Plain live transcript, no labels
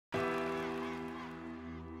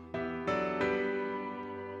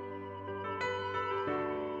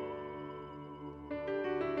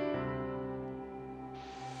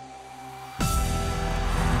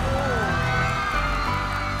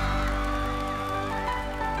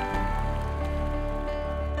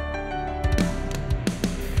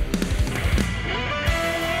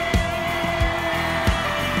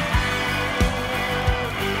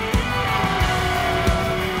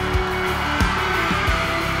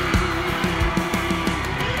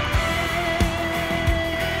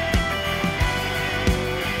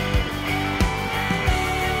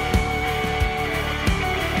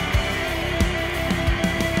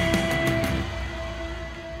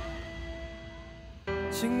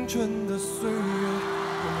青春的岁月，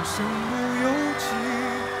我们身不由己，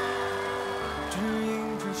指引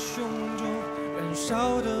着胸中燃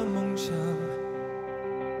烧的梦想。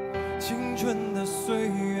青春的岁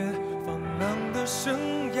月，放浪的生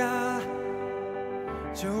涯，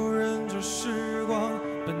就任着时光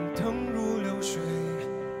奔腾如流水，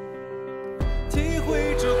体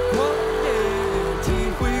会着狂野，体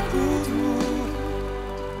会孤独，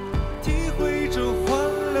体会着欢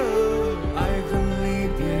乐，爱恨离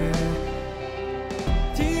别，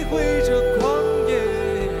体会着狂野，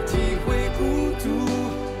体会孤独，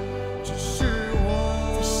这是我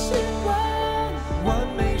完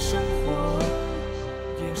美生活，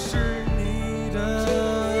也是你的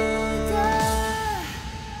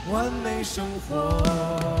完美生活。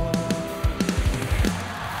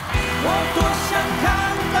我多想看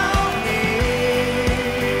到你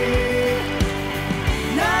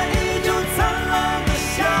那依旧灿烂的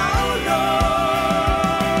笑容，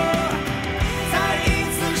再一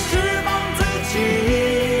次释放自己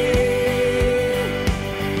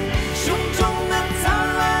胸中那灿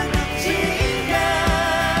烂的惊艳。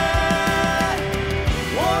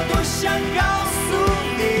我多想告诉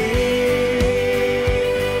你，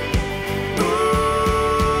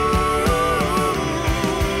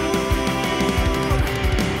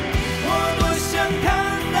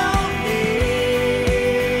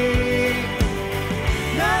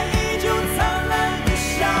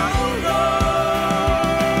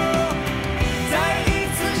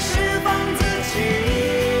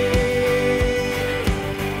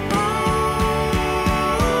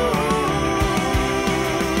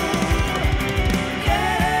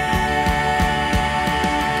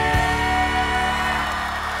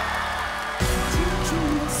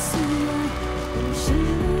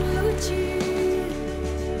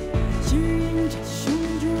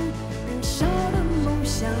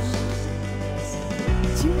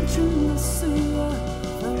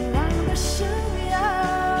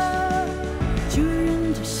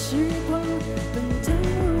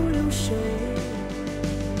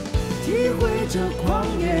体会着狂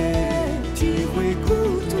野，体会孤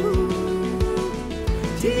独，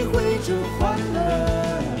体会着欢乐，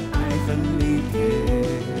爱恨离别，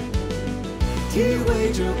体会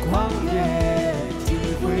着狂野，体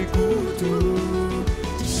会孤独，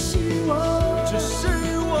这是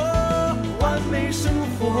我完美生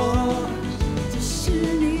活，这是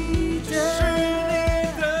你的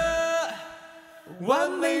完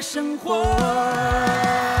美生活。